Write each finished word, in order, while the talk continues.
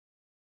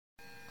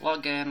Well,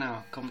 again,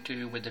 I'll come to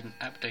you with an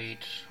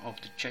update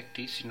of the Czech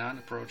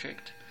DC-9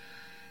 project,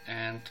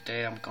 and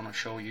today I'm gonna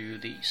show you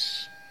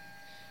these.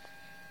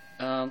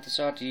 These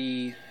are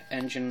the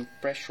engine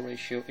pressure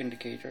ratio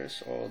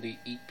indicators, or the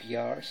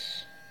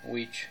EPRs,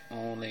 which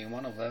only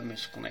one of them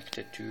is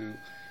connected to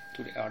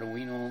the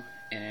Arduino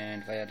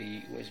and via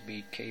the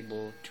USB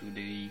cable to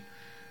the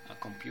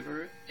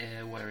computer,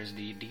 whereas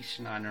the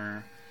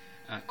DC-9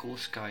 Cool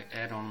Sky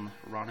add-on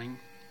running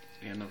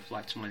in the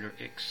Flight Simulator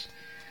X.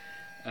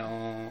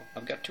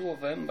 I've got two of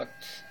them, but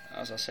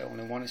as I said,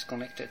 only one is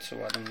connected,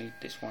 so I don't need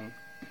this one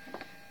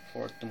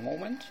for the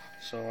moment.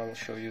 So I will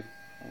show you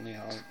only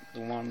how the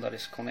one that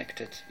is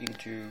connected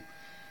into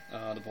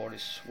the board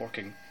is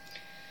working.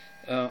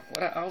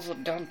 What I also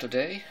done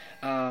today,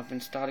 I've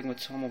been starting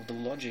with some of the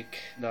logic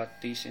that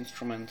these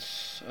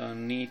instruments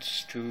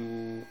needs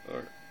to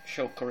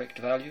show correct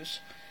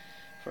values.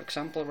 For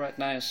example, right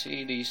now you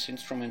see these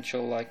instruments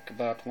show like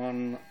about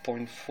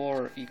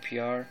 1.4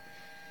 EPR,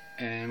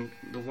 and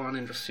the one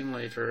in the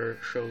simulator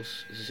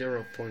shows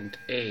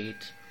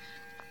 0.8.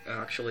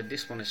 Actually,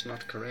 this one is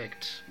not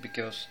correct,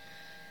 because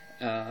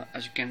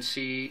as you can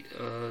see,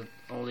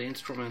 all the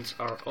instruments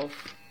are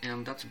off,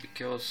 and that's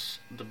because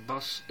the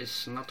bus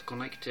is not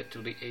connected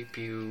to the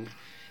APU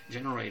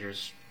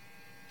generators.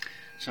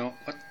 So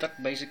what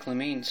that basically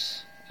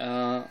means,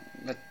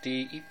 that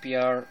the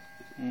EPR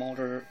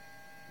motor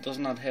does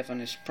not have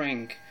any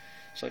spring,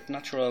 so it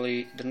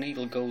naturally, the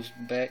needle goes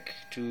back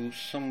to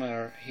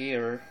somewhere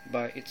here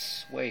by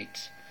its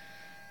weight,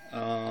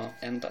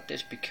 and that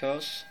is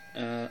because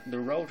the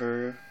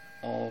rotor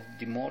of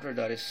the motor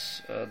that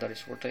is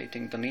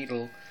rotating the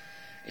needle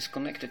is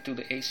connected to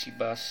the AC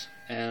bus,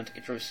 and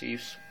it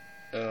receives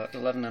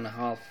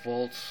 11.5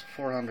 volts,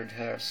 400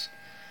 Hz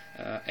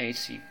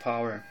AC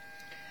power.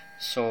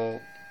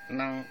 So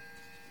now,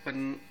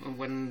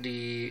 when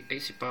the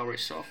AC power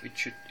is off, it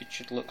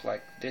should look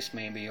like this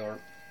maybe, or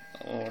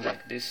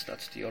like this.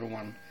 That's the other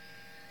one.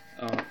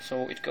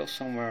 So it goes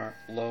somewhere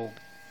low.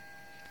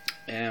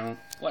 And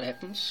what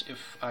happens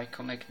if I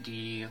connect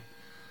the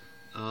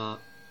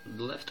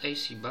left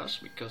AC bus,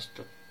 because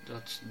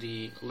that's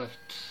the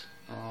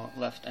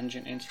left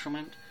engine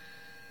instrument?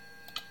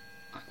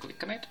 I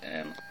click on it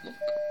and look.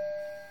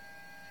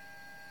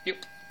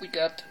 Yep, we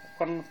got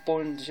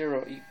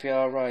 1.0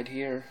 EPR right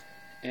here.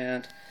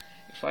 And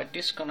if I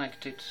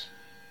disconnect the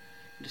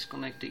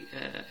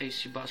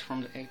AC bus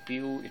from the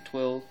APU, it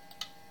will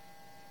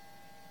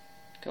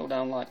go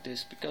down like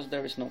this, because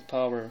there is no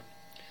power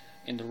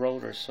in the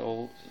rotor.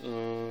 So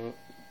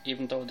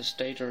even though the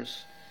stator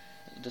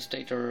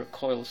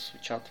coils,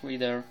 which are 3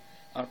 there,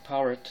 are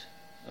powered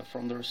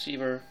from the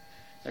receiver,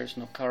 there is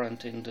no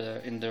current in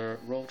the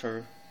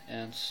rotor,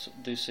 and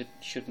this it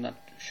should not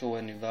show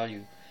any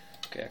value.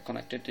 Okay, I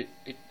connected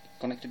it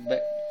connected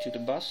back to the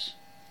bus,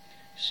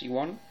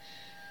 C1,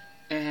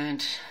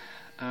 and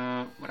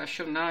what I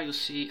show now, you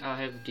see I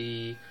have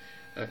the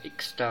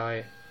X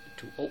die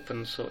to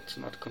open, so it's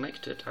not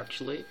connected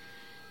actually.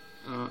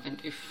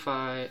 And if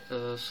I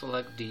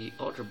select the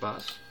other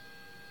bus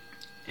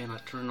and I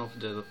turn off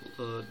the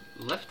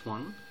left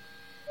one,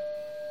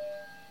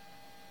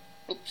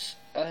 oops,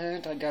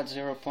 and I got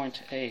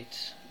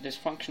 0.8. This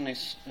function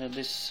is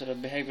this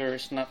behavior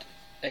is not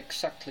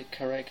exactly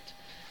correct,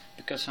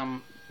 because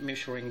I'm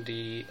measuring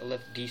the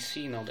left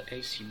DC, not the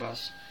AC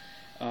bus,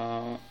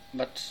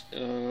 but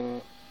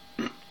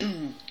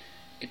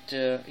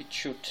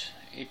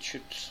it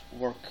should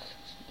work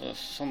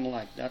something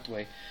like that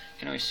way.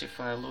 Anyways, if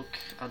I look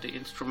at the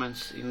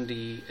instruments in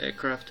the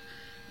aircraft,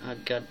 I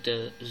got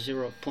the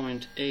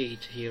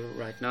 0.8 here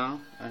right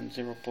now and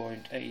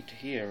 0.8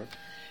 here,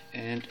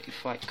 and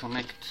if I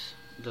connect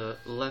the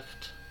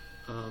left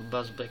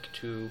bus back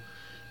to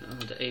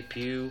the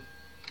APU,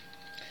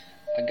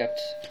 I got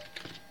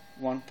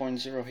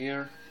 1.0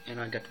 here and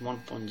I got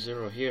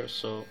 1.0 here,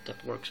 so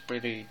that works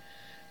pretty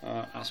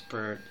as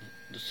per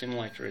the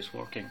simulator is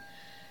working.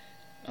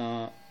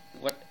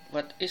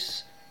 What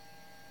is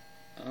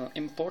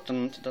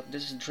important, that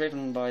this is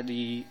driven by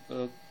the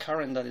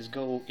current that is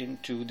go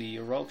into the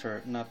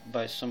rotor, not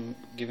by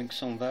giving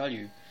some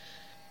value.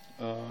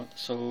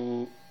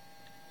 So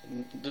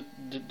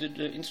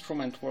the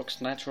instrument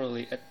works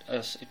naturally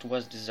as it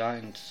was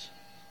designed.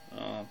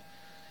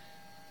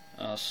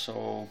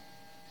 So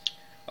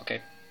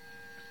okay,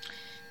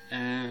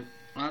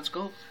 let's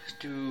go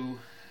to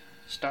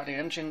start the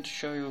engine to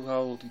show you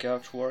how the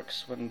gauge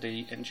works when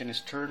the engine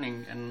is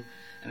turning and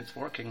it's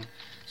working.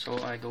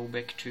 So I go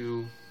back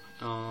to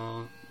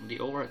the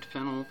overhead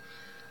panel.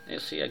 You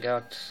see I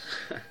got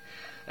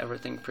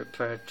everything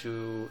prepared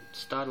to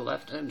start the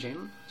left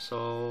engine.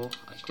 So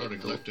I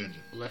starting left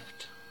engine,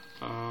 left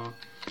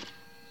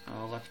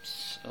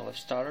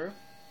starter,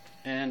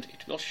 and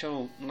it will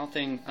show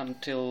nothing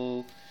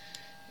until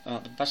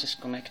the bus is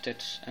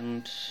connected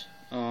and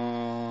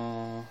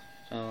the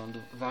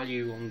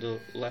value on the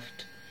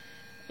left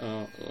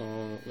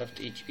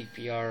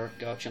EPR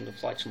gauge on the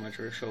flight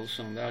simulator shows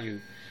some value.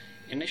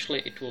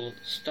 Initially it will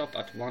stop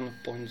at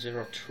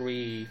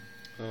 1.03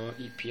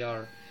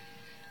 EPR,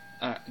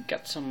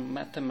 got some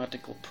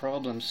mathematical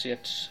problems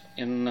yet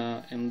in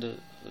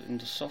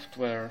the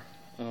software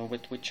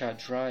with which I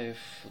drive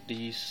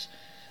these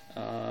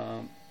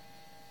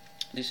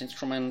this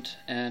instrument,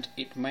 and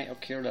it may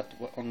occur that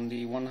on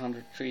the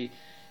 103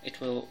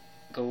 it will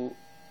go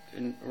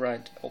in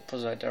right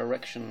opposite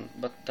direction,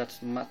 but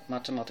that's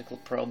mathematical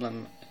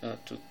problem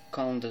to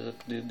count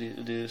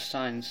the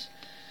signs,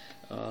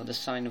 the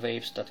sine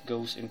waves that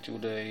goes into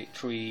the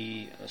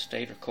three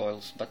stator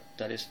coils, but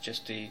that is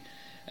just a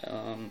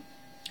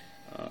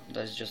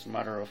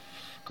matter of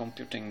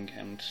computing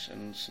and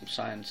some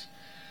science.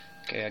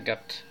 Okay, I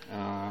got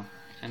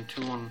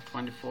N2 on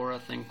 24. I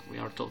think we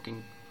are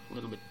talking a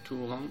little bit too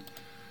long.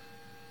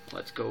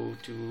 Let's go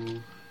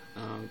to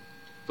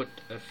put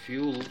a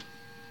fuel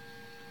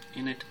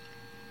in it,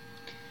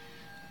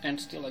 and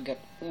still I got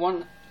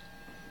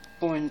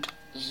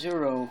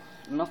 1.0,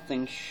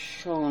 nothing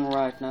shown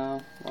right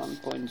now.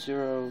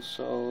 1.0,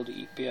 so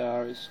the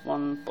EPR is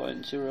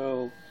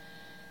 1.0,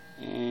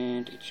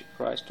 and it should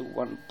rise to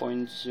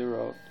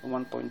 1.0,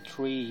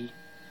 1.3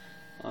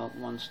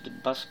 once the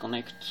bus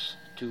connects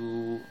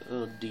to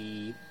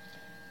the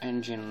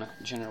engine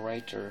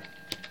generator.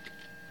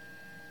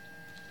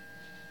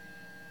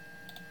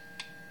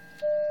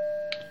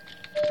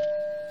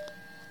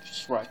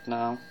 Just right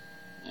now,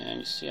 and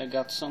you see I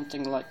got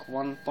something like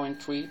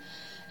 1.3,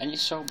 and you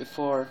saw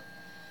before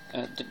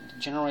the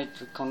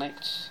generator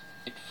connects,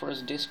 it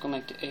first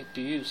disconnects the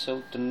APU,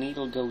 so the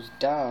needle goes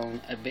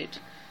down a bit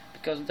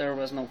because there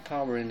was no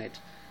power in it.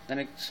 Then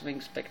it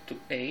swings back to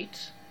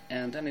 8,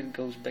 and then it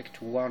goes back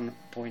to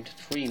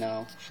 1.3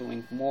 now,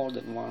 showing more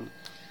than 1.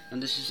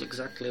 And this is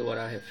exactly what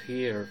I have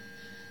here.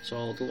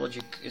 So the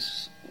logic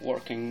is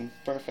working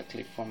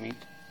perfectly for me.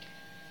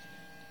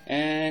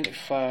 And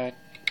if I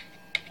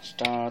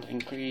start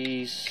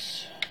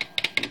increase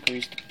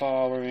the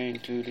power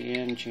into the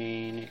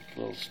engine, it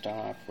will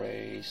start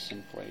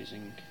raising,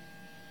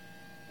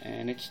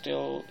 and it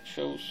still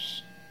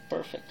shows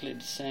perfectly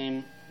the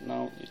same.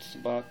 Now it's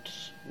about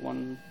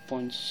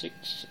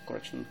 1.6,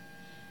 correction,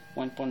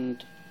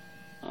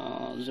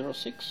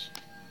 1.06,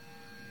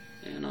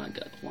 and I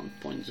got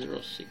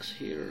 1.06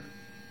 here,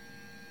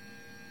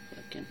 if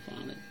I can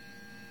find it.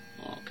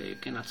 Okay, you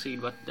cannot see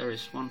it, but there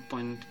is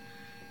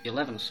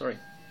 1.11, sorry,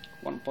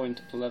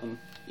 1.11,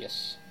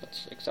 yes,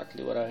 that's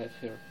exactly what I have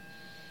here.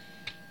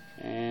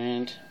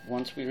 And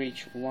once we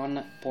reach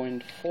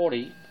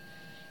 1.40,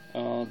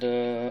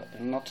 the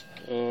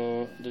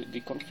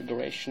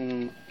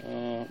configuration,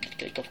 the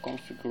takeoff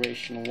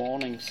configuration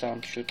warning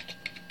sound should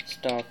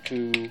start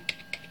to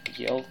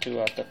yell to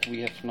us that we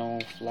have no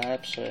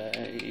flaps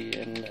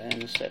and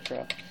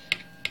etc.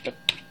 But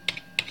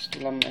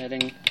still I'm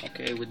adding,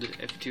 okay, with the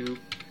F2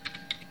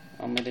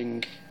 I'm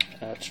adding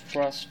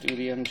thrust to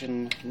the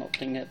engine.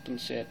 Nothing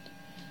happens yet.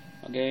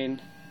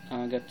 Again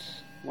I got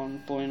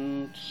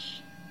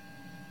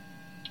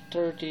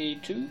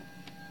 1.32.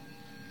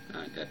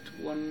 I got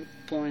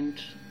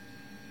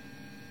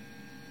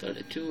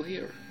 1.32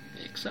 here,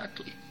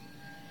 exactly.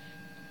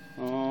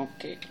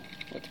 Okay,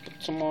 let's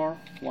put some more,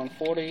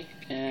 140,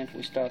 and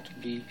we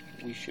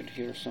should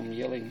hear some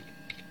yelling.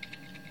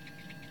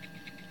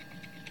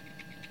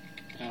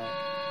 And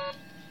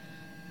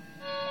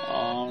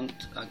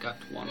I got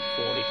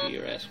 140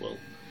 here as well.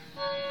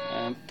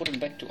 And put it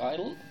back to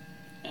idle,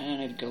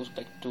 and it goes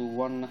back to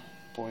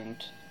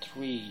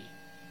 1.3.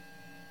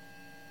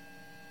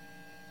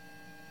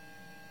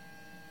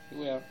 Here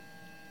we are.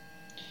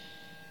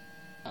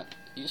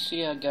 You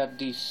see I got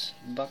this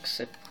box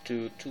set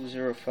to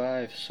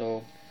 205,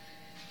 so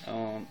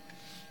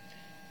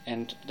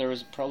and there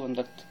is a problem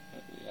that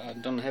I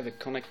don't have it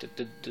connected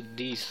to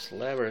these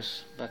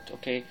levers, but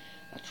okay,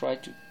 I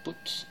tried to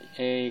put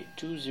a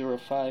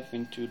 205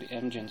 into the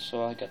engine,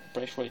 so I got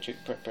pressure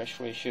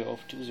ratio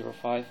of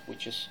 205,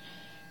 which is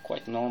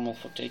quite normal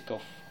for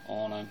takeoff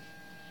on a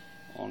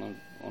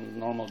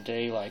normal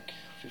day, like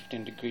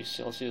 15 degrees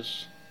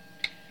Celsius.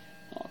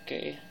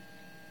 Okay,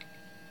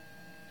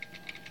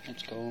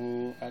 let's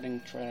go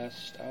adding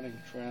thrust,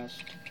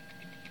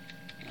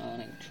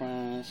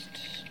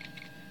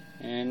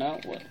 and now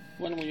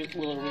when we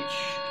will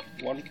reach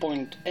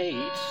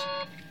 1.8,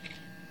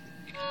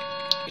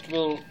 it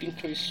will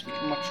increase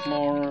much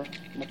more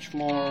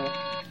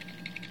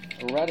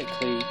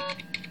radically,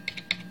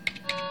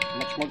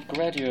 much more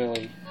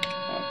gradually.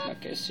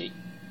 Okay, see,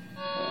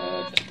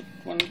 just put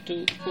 1,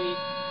 2, 3,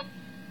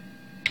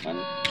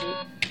 1, 2,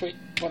 3,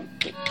 1,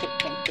 2, 3,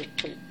 1, 2,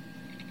 3.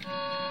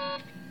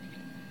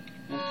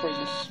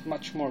 Increases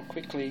much more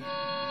quickly.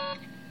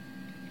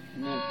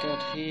 And I've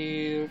got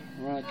here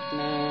right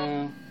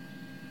now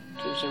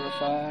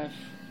 205.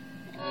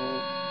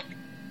 I'll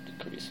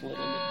decrease a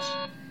little bit.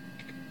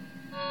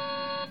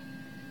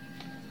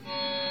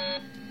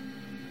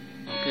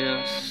 Okay,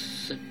 I'll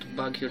set the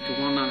bug here to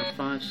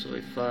 195, so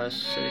if I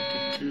set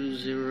it to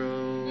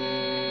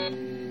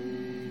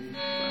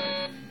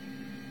 205,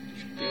 it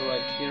should be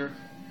right here.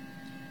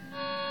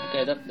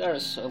 Okay,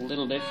 there's a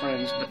little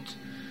difference, but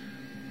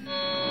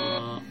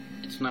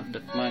it's not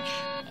that much,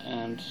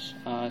 and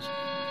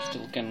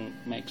still can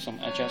make some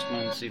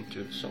adjustments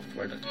into the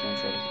software that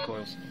controls the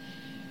coils.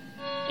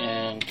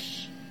 And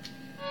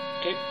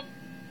okay,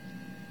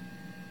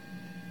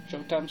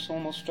 showtime's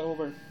almost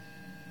over.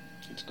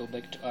 Let's go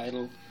back to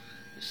idle.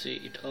 You see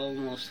it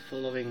almost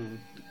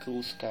following the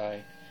Cool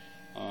Sky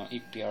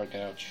EPR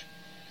gauge.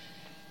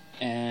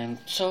 And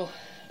so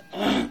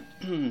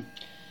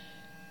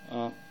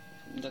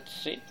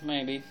that's it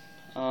maybe.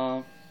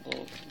 We'll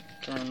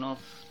turn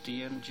off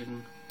the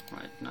engine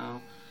right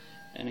now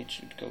and it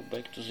should go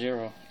back to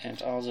 0,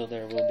 and also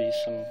there will be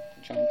some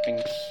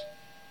jumpings.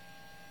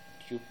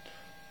 Tube.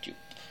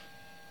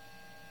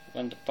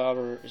 When the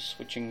power is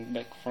switching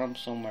back from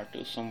somewhere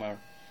to somewhere.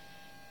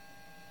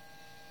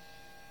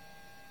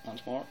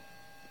 Once more.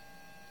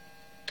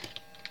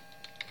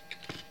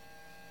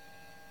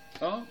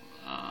 Oh,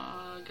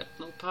 I got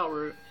no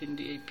power in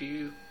the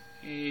APU.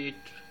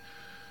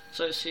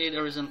 So you see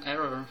there is an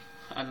error.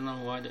 I don't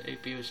know why the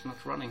APU is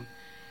not running,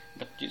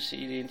 but you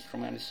see the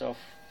instrument is off,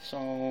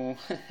 so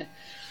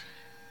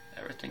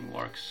everything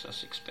works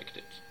as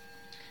expected.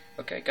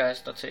 Okay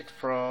guys, that's it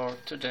for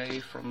today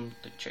from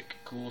the Czech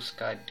Cool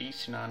Sky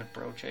DC-9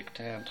 project,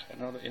 and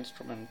another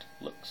instrument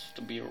looks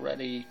to be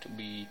ready to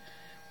be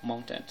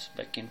mounted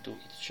back into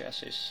its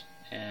chassis,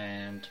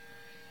 and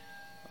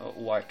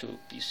wire to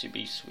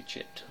PCBs which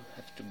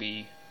have to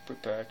be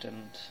prepared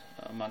and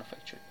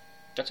manufactured.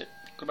 That's it.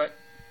 Goodbye.